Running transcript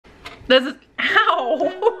This is,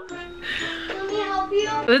 ow.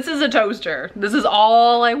 This is a toaster. This is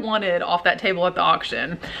all I wanted off that table at the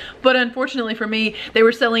auction. But unfortunately for me, they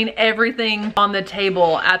were selling everything on the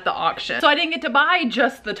table at the auction. So I didn't get to buy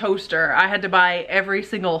just the toaster. I had to buy every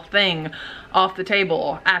single thing off the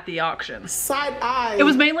table at the auction. Side eye. It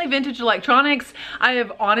was mainly vintage electronics. I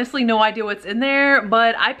have honestly no idea what's in there,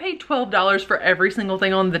 but I paid $12 for every single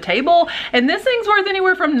thing on the table, and this thing's worth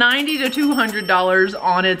anywhere from $90 to $200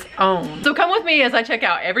 on its own. So come with me as I check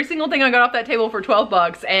out every single thing I got off that table for 12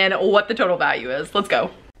 bucks and what the total value is. Let's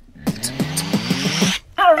go.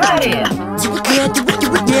 Alrighty.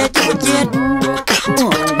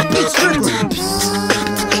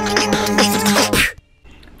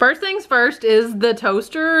 First things first is the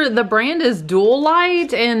toaster. The brand is Dual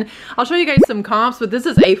Light, and I'll show you guys some comps, but this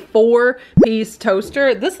is a 4-piece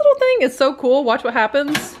toaster. This little thing is so cool. Watch what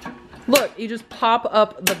happens. Look, you just pop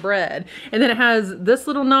up the bread, and then it has this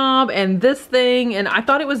little knob and this thing, and I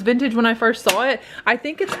thought it was vintage when I first saw it. I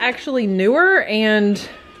think it's actually newer, and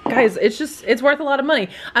guys, it's worth a lot of money.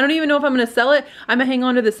 I don't even know if I'm gonna sell it. I'm gonna hang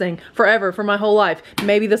on to this thing forever, for my whole life.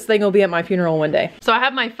 Maybe this thing will be at my funeral one day. So I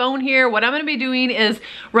have my phone here. What I'm gonna be doing is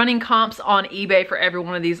running comps on eBay for every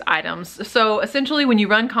one of these items. So essentially, when you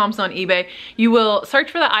run comps on eBay, you will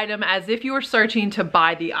search for the item as if you were searching to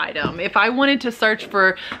buy the item. If I wanted to search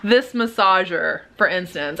for this massager, for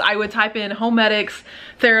instance, I would type in Homedics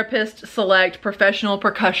Therapist Select Professional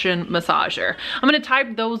Percussion Massager. I'm gonna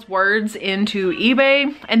type those words into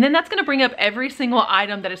eBay, and then that's gonna bring up every single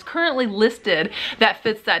item that is currently listed that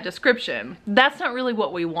fits that description. That's not really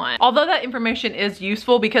what we want. Although that information is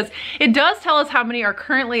useful because it does tell us how many are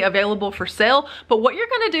currently available for sale, but what you're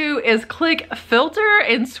gonna do is click filter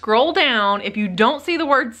and scroll down. If you don't see the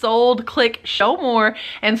word sold, click show more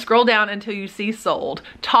and scroll down until you see sold.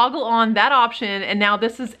 Toggle on that option, and now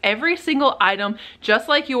this is every single item just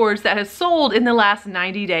like yours that has sold in the last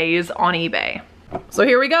 90 days on eBay. So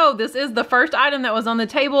here we go. This is the first item that was on the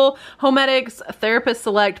table. Homedics Therapist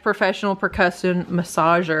Select Professional Percussion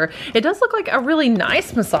Massager. It does look like a really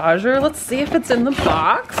nice massager. Let's see if it's in the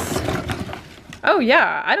box. Oh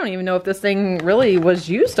yeah, I don't even know if this thing really was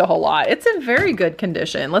used a whole lot. It's in very good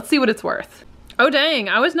condition. Let's see what it's worth. Oh dang,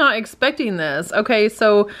 I was not expecting this. Okay,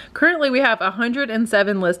 so currently we have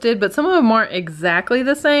 107 listed, but some of them aren't exactly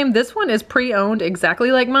the same. This one is pre-owned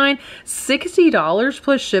exactly like mine. $60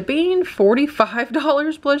 plus shipping,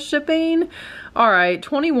 $45 plus shipping. All right,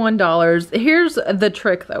 $21. Here's the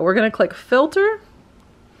trick though. We're gonna click filter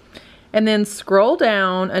and then scroll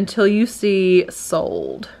down until you see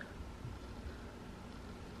sold.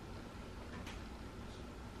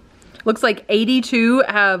 Looks like 82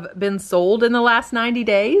 have been sold in the last 90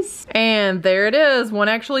 days. And there it is. One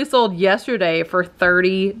actually sold yesterday for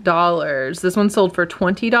 $30. This one sold for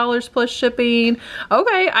 $20 plus shipping.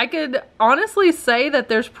 Okay, I could honestly say that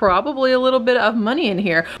there's probably a little bit of money in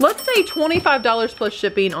here. Let's say $25 plus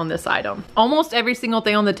shipping on this item. Almost every single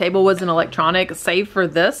thing on the table was an electronic, save for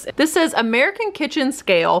this. This says American Kitchen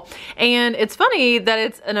Scale. And it's funny that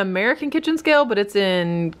it's an American kitchen scale, but it's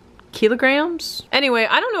in kilograms. Anyway,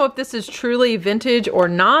 I don't know if this is truly vintage or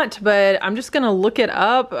not, but I'm just gonna look it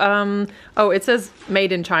up. Oh, it says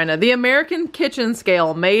made in China. The American Kitchen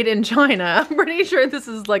Scale, made in China. I'm pretty sure this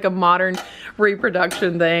is like a modern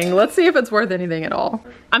reproduction thing. Let's see if it's worth anything at all.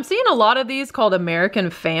 I'm seeing a lot of these called American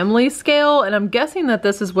Family Scale, and I'm guessing that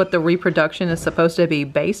this is what the reproduction is supposed to be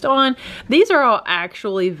based on. These are all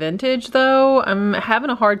actually vintage though. I'm having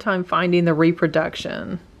a hard time finding the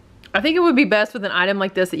reproduction. I think it would be best with an item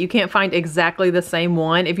like this that you can't find exactly the same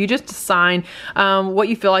one if you just assign what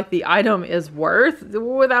you feel like the item is worth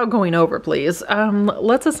without going over, please.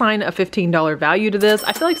 Let's assign a $15 value to this.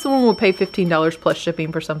 I feel like someone would pay $15 plus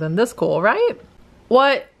shipping for something this cool, right?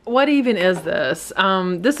 What even is this?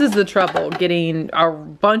 This is the trouble, getting a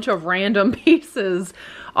bunch of random pieces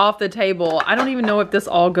off the table. I don't even know if this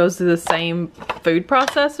all goes to the same food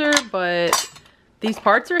processor, but these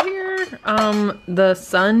parts are here. The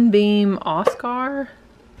Sunbeam Oscar.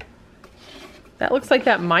 That looks like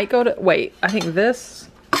that might go to, wait, I think this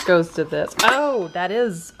goes to this. Oh, that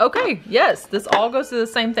is, okay, yes, this all goes to the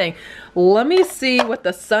same thing. Let me see what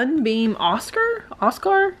the Sunbeam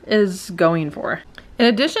Oscar is going for. In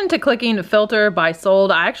addition to clicking filter by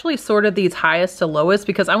sold, I actually sorted these highest to lowest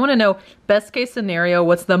because I want to know best case scenario,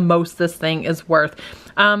 what's the most this thing is worth.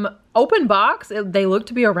 Open box, they look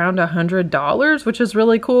to be around $100, which is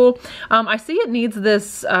really cool. I see it needs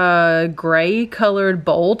this gray colored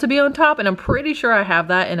bowl to be on top, and I'm pretty sure I have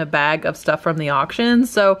that in a bag of stuff from the auction.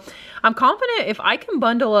 So I'm confident if I can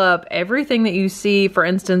bundle up everything that you see, for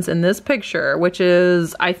instance, in this picture, which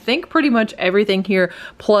is, I think, pretty much everything here,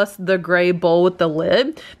 plus the gray bowl with the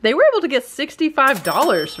lid, they were able to get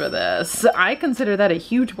 $65 for this. I consider that a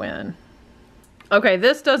huge win. Okay,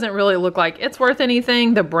 this doesn't really look like it's worth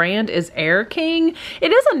anything. The brand is Air King.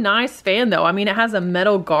 It is a nice fan though. I mean, it has a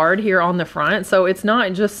metal guard here on the front, so it's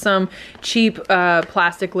not just some cheap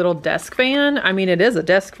plastic little desk fan. I mean, it is a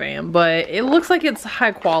desk fan, but it looks like it's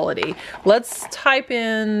high quality. Let's type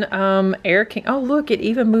in Air King. Oh, look, it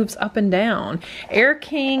even moves up and down. Air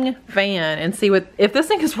King fan and see if this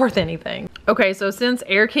thing is worth anything. Okay, so since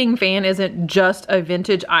Air King fan isn't just a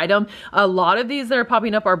vintage item, a lot of these that are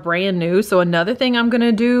popping up are brand new. So another thing I'm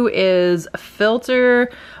gonna do is filter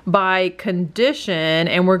by condition,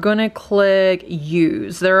 and we're gonna click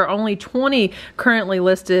use. There are only 20 currently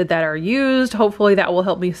listed that are used. Hopefully that will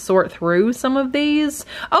help me sort through some of these.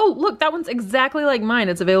 Oh, look, that one's exactly like mine.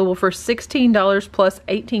 It's available for $16 plus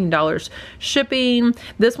 $18 shipping.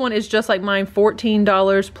 This one is just like mine,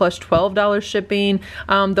 $14 plus $12 shipping.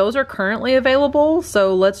 Those are currently available,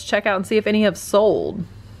 so let's check out and see if any have sold.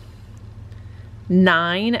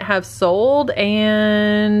 9 have sold,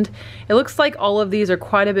 and it looks like all of these are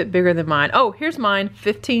quite a bit bigger than mine. Oh, here's mine,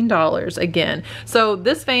 $15 again. So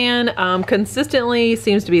this fan consistently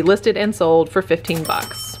seems to be listed and sold for 15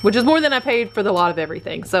 bucks, which is more than I paid for the lot of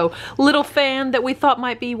everything. So little fan that we thought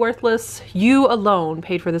might be worthless, you alone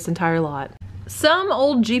paid for this entire lot. Some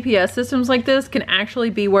old GPS systems like this can actually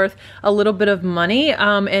be worth a little bit of money,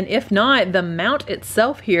 and if not, the mount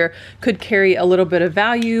itself here could carry a little bit of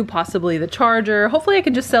value, possibly the charger. Hopefully I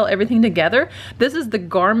can just sell everything together. This is the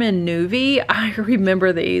Garmin Nuvi. I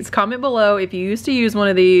remember these. Comment below if you used to use one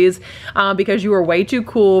of these because you were way too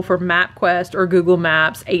cool for MapQuest or Google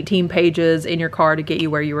Maps, 18 pages in your car to get you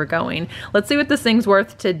where you were going. Let's see what this thing's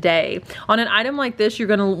worth today. On an item like this, you're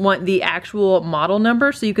gonna want the actual model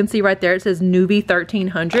number, so you can see right there it says Nuvi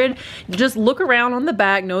 1300. Just look around on the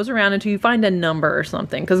back, nose around until you find a number or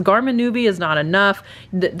something, because Garmin Nuvi is not enough.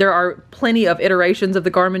 There are plenty of iterations of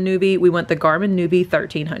the Garmin Nuvi. We want the Garmin Nuvi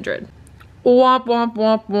 1300. Womp, womp,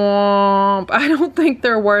 womp, womp. I don't think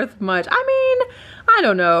they're worth much. I mean, I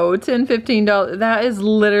don't know, $10, $15. That is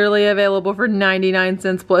literally available for 99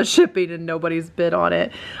 cents plus shipping and nobody's bid on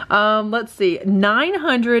it. Let's see,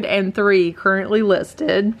 903 currently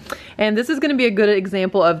listed. And this is gonna be a good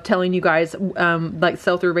example of telling you guys like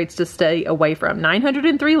sell-through rates to stay away from.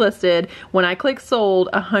 903 listed. When I click sold,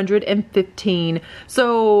 115.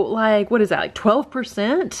 So like, what is that, like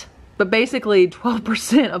 12%? But basically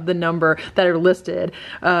 12% of the number that are listed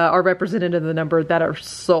are represented in the number that are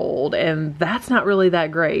sold, and that's not really that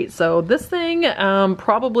great. So this thing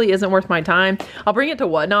probably isn't worth my time. I'll bring it to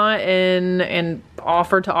Whatnot and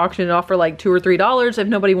offer to auction it off for like $2 or $3 if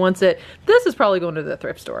nobody wants it. This is probably going to the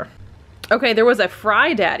thrift store. Okay, there was a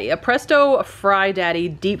Fry Daddy, a Presto Fry Daddy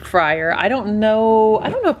deep fryer. I don't know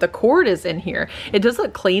if the cord is in here. It does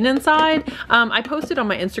look clean inside. I posted on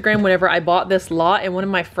my Instagram whenever I bought this lot, and one of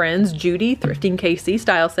my friends, Judy, Thrifting KC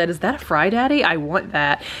style, said, is that a Fry Daddy? I want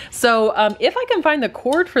that. So if I can find the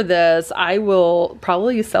cord for this, I will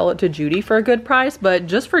probably sell it to Judy for a good price, but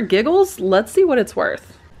just for giggles, let's see what it's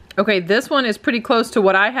worth. Okay, this one is pretty close to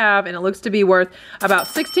what I have, and it looks to be worth about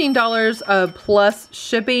 $16 plus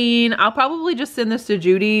shipping. I'll probably just send this to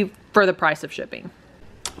Judy for the price of shipping.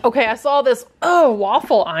 Okay, I saw this,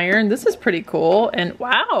 waffle iron. This is pretty cool, and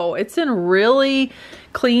wow, it's in really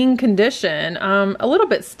clean condition. A little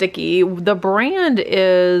bit sticky. The brand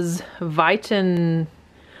is Vitan,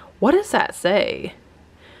 what does that say?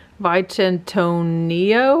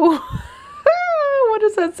 Vitantonio? What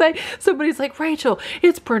does that say? Somebody's like, Rachel,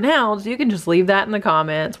 it's pronounced. You can just leave that in the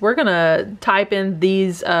comments. We're gonna type in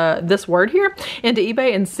this word here into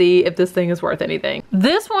eBay and see if this thing is worth anything.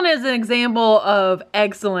 This one is an example of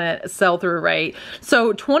excellent sell-through rate.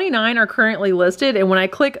 So 29 are currently listed, and when I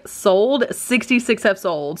click sold, 66 have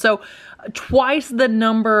sold. So twice the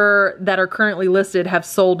number that are currently listed have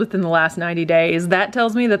sold within the last 90 days. That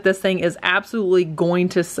tells me that this thing is absolutely going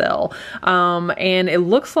to sell. And it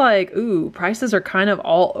looks like, ooh, prices are kind of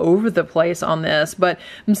all over the place on this, but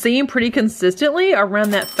I'm seeing pretty consistently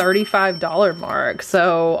around that $35 mark.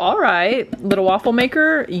 So, all right, little waffle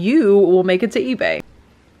maker, you will make it to eBay.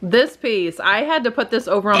 This piece, I had to put this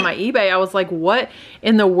over on my eBay. I was like, what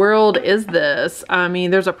in the world is this? I mean,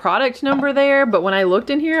 there's a product number there, but when I looked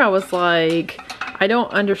in here, I was like, I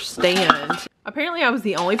don't understand. Apparently I was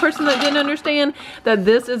the only person that didn't understand that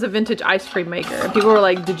this is a vintage ice cream maker. People were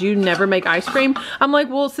like, did you never make ice cream? I'm like,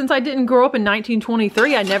 well, since I didn't grow up in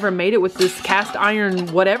 1923, I never made it with this cast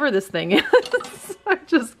iron, whatever this thing is. I'm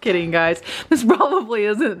just kidding, guys. This probably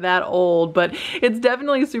isn't that old, but it's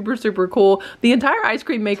definitely super, super cool. The entire ice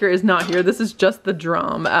cream maker is not here. This is just the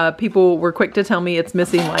drum. People were quick to tell me it's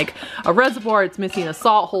missing like a reservoir, it's missing a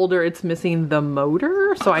salt holder, it's missing the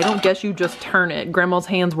motor. So I don't guess you just turn it. Grandma's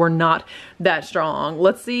hands were not that strong.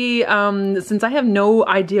 Let's see, since I have no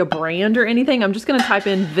idea brand or anything, I'm just gonna type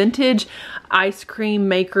in vintage ice cream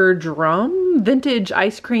maker drum, vintage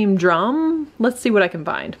ice cream drum. Let's see what I can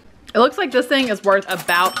find. It looks like this thing is worth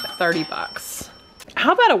about 30 bucks.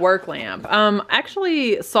 How about a work lamp?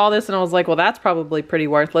 Actually saw this and I was like, well, that's probably pretty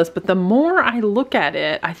worthless. But the more I look at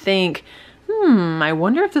it, I think, I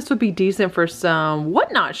wonder if this would be decent for some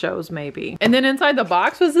whatnot shows maybe. And then inside the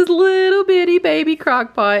box was this little bitty baby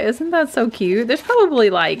crock pot. Isn't that so cute? There's probably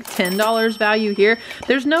like $10 value here.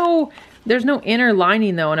 There's no inner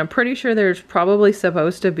lining though, and I'm pretty sure there's probably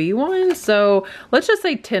supposed to be one. So let's just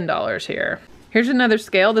say $10 here. Here's another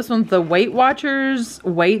scale. This one's the Weight Watchers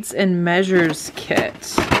Weights and Measures Kit.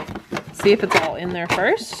 See if it's all in there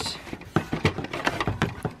first.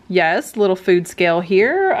 Yes, little food scale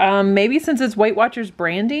here. Maybe since it's Weight Watchers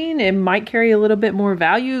branding, it might carry a little bit more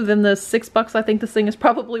value than the $6 I think this thing is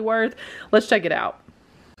probably worth. Let's check it out.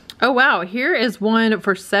 Oh wow, here is one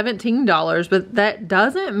for $17, but that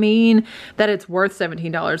doesn't mean that it's worth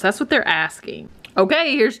 $17. That's what they're asking.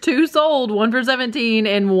 Okay, here's two sold, one for $17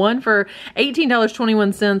 and one for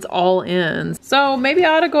 $18.21 all in. So maybe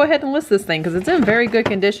I ought to go ahead and list this thing because it's in very good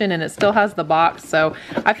condition and it still has the box. So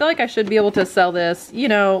I feel like I should be able to sell this, you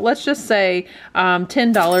know, let's just say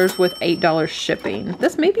 $10 with $8 shipping.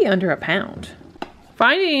 This may be under £1.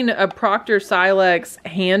 Finding a Proctor Silex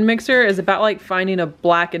hand mixer is about like finding a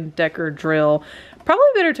Black & Decker drill. Probably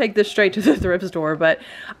better take this straight to the thrift store, but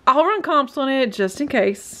I'll run comps on it just in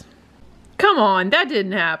case. Come on, that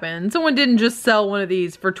didn't happen. Someone didn't just sell one of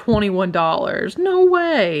these for $21. No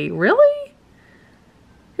way. Really?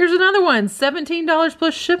 Here's another one, $17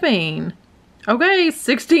 plus shipping. Okay,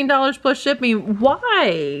 $16 plus shipping.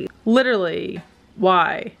 Why? Literally,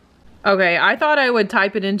 why? Okay, I thought I would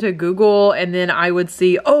type it into Google and then I would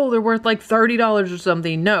see, oh, they're worth like $30 or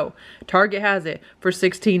something. No, Target has it for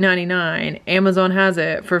 $16.99. Amazon has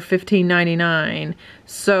it for $15.99.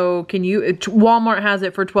 So can you, Walmart has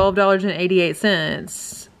it for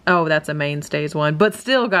 $12.88. Oh, that's a Mainstays one. But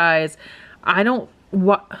still, guys, I don't,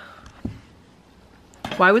 why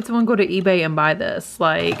would someone go to eBay and buy this?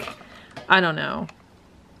 Like, I don't know.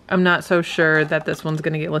 I'm not so sure that this one's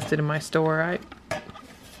gonna get listed in my store.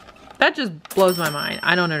 That just blows my mind.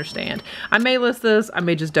 I don't understand. I may list this, I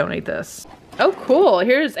may just donate this. Oh, cool.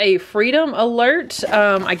 Here's a freedom alert.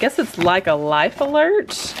 I guess it's like a life alert.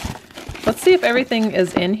 Let's see if everything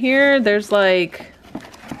is in here. There's like,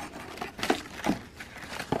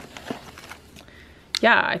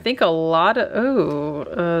 yeah, I think a lot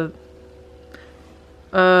of,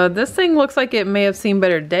 this thing looks like it may have seen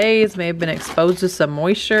better days, may have been exposed to some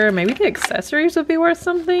moisture. Maybe the accessories would be worth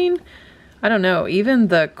something. I don't know, even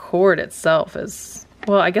the cord itself is,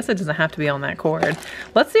 well, I guess it doesn't have to be on that cord.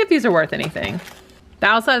 Let's see if these are worth anything. The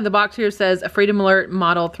outside of the box here says a Freedom Alert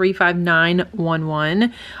model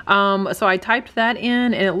 35911. So I typed that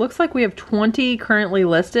in and it looks like we have 20 currently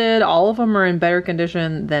listed. All of them are in better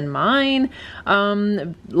condition than mine.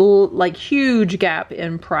 Like huge gap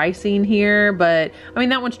in pricing here, but I mean,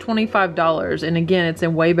 that one's $25. And again, it's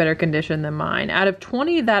in way better condition than mine. Out of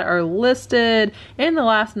 20 that are listed in the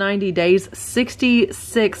last 90 days,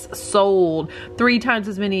 66 sold, 3 times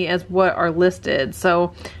as many as what are listed.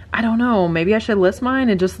 So I don't know, maybe I should list mine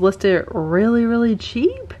and just list it really, really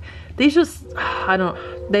cheap. These just,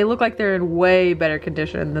 they look like they're in way better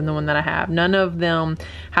condition than the one that I have. None of them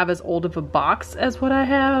have as old of a box as what I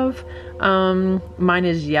have. Mine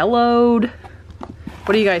is yellowed.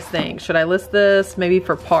 What do you guys think? Should I list this maybe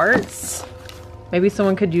for parts? Maybe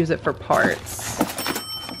someone could use it for parts.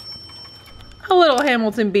 A little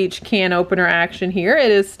Hamilton Beach can opener action here. It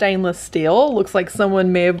is stainless steel. Looks like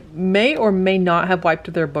someone may or may not have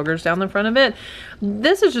wiped their boogers down the front of it.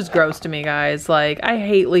 This is just gross to me, guys. Like, I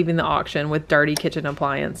hate leaving the auction with dirty kitchen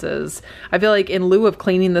appliances. I feel like in lieu of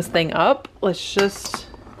cleaning this thing up, let's just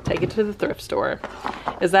take it to the thrift store.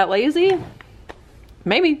 Is that lazy?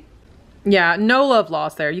 Maybe. Yeah, no love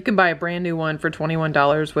lost there. You can buy a brand new one for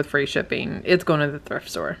 $21 with free shipping. It's going to the thrift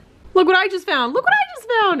store. Look what I just found. Look what I just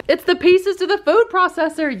found. It's the pieces to the food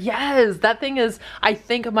processor. Yes, that thing is, I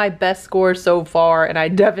think, my best score so far, and I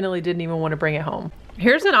definitely didn't even want to bring it home.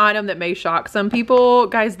 Here's an item that may shock some people.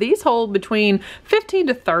 Guys, these hold between $15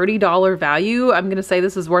 to $30 value. I'm gonna say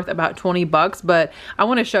this is worth about 20 bucks, but I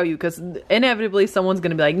wanna show you because inevitably someone's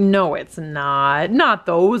gonna be like, no, it's not. Not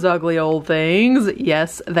those ugly old things.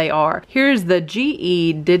 Yes, they are. Here's the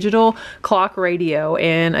GE digital clock radio.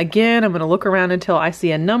 And again, I'm gonna look around until I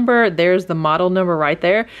see a number. There's the model number right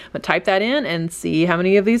there. I'm gonna type that in and see how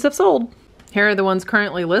many of these have sold. Here are the ones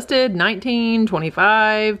currently listed: 19,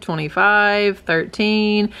 25, 25,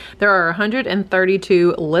 13. There are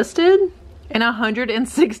 132 listed and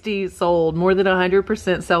 160 sold, more than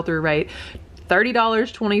 100% sell-through rate.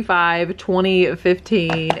 $30, 25, 20,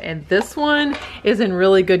 15, and this one is in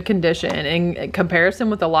really good condition in comparison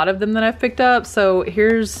with a lot of them that I've picked up. So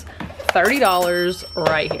here's $30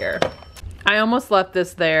 right here. I almost left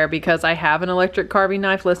this there because I have an electric carving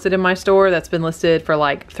knife listed in my store that's been listed for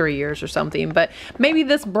like 3 years or something, but maybe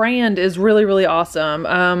this brand is really, really awesome.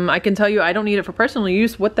 I can tell you I don't need it for personal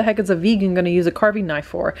use. What the heck is a vegan gonna use a carving knife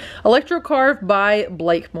for? Electro-Carve by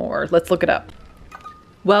Blakemore. Let's look it up.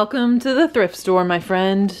 Welcome to the thrift store, my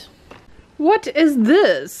friend. What is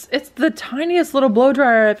this? It's the tiniest little blow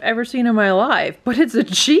dryer I've ever seen in my life, but it's a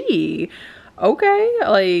G. Okay,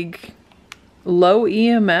 like low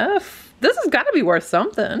EMF. This has got to be worth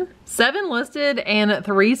something. 7 listed and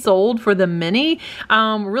 3 sold for the mini.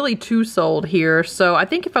 Really 2 sold here. So I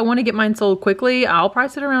think if I want to get mine sold quickly, I'll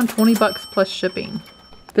price it around 20 bucks plus shipping.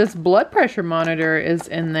 This blood pressure monitor is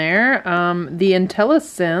in there. The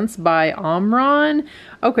IntelliSense by Omron.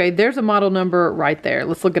 Okay, there's a model number right there.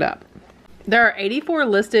 Let's look it up. There are 84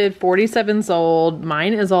 listed, 47 sold.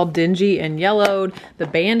 Mine is all dingy and yellowed. The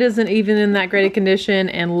band isn't even in that great a condition.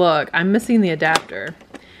 And look, I'm missing the adapter.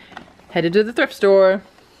 Headed to the thrift store.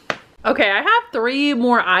 Okay, I have 3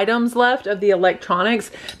 more items left of the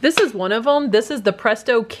electronics. This is one of them. This is the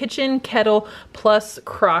Presto Kitchen Kettle Plus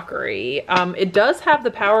Crockery. It does have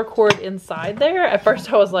the power cord inside there. At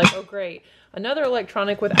first I was like, oh great, another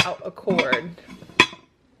electronic without a cord.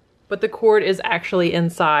 But the cord is actually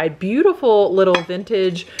inside. Beautiful little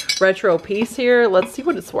vintage retro piece here. Let's see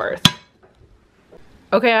what it's worth.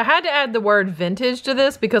 Okay, I had to add the word vintage to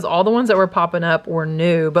this because all the ones that were popping up were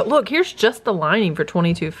new. But look, here's just the lining for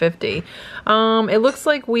 $22.50. It looks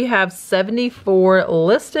like we have 74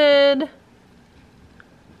 listed.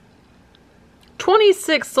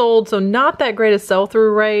 26 sold, so not that great a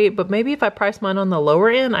sell-through rate, but maybe if I price mine on the lower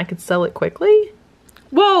end, I could sell it quickly.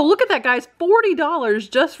 Whoa, look at that, guys.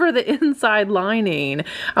 $40 just for the inside lining.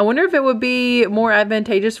 I wonder if it would be more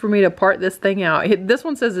advantageous for me to part this thing out. This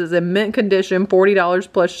one says it's in mint condition,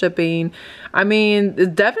 $40 plus shipping. I mean,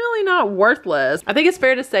 it's definitely not worthless. I think it's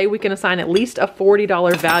fair to say we can assign at least a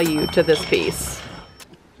 $40 value to this piece.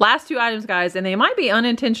 Last 2 items, guys, and they might be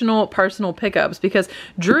unintentional personal pickups because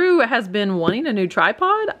Drew has been wanting a new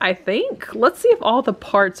tripod, I think. Let's see if all the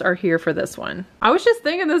parts are here for this one. I was just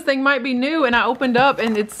thinking this thing might be new and I opened up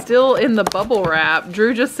and it's still in the bubble wrap.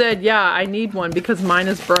 Drew just said, yeah, I need one because mine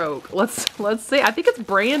is broke. Let's see. I think it's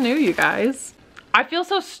brand new, you guys. I feel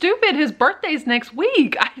so stupid. His birthday's next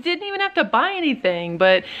week. I didn't even have to buy anything,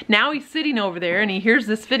 but now he's sitting over there and he hears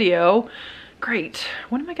this video. Great.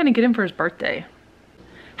 What am I gonna get him for his birthday?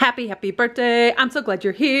 Happy, happy birthday. I'm so glad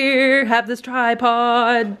you're here. Have this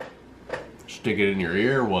tripod. Stick it in your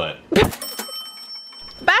ear or what?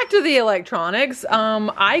 Back to the electronics.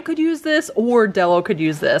 I could use this or Dello could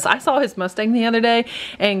use this. I saw his Mustang the other day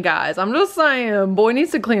and guys, I'm just saying, boy needs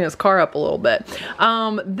to clean his car up a little bit.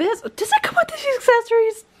 Does it come with these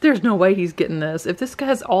accessories? There's no way he's getting this. If this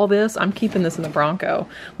has all this, I'm keeping this in the Bronco.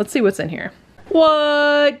 Let's see what's in here.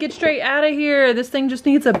 What? Get straight out of here. This thing just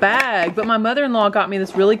needs a bag. But my mother-in-law got me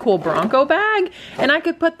this really cool Bronco bag and I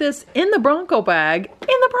could put this in the Bronco bag in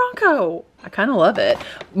the Bronco. I kind of love it.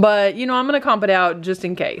 But, you know, I'm going to comp it out just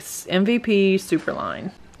in case. MVP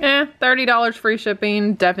Superline. $30 free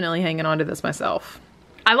shipping. Definitely hanging on to this myself.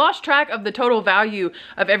 I lost track of the total value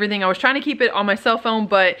of everything. I was trying to keep it on my cell phone,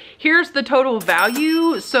 but here's the total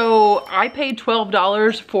value. So I paid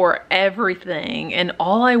 $12 for everything and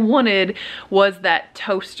all I wanted was that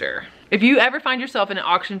toaster. If you ever find yourself in an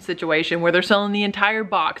auction situation where they're selling the entire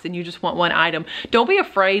box and you just want one item, don't be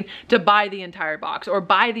afraid to buy the entire box or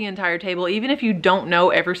buy the entire table, even if you don't know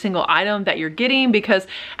every single item that you're getting, because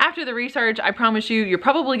after the research, I promise you, you're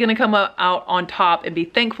probably gonna come out on top and be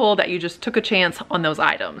thankful that you just took a chance on those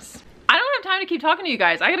items. I don't have time to keep talking to you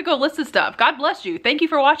guys. I gotta go list this stuff. God bless you. Thank you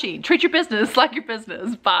for watching. Treat your business like your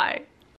business. Bye.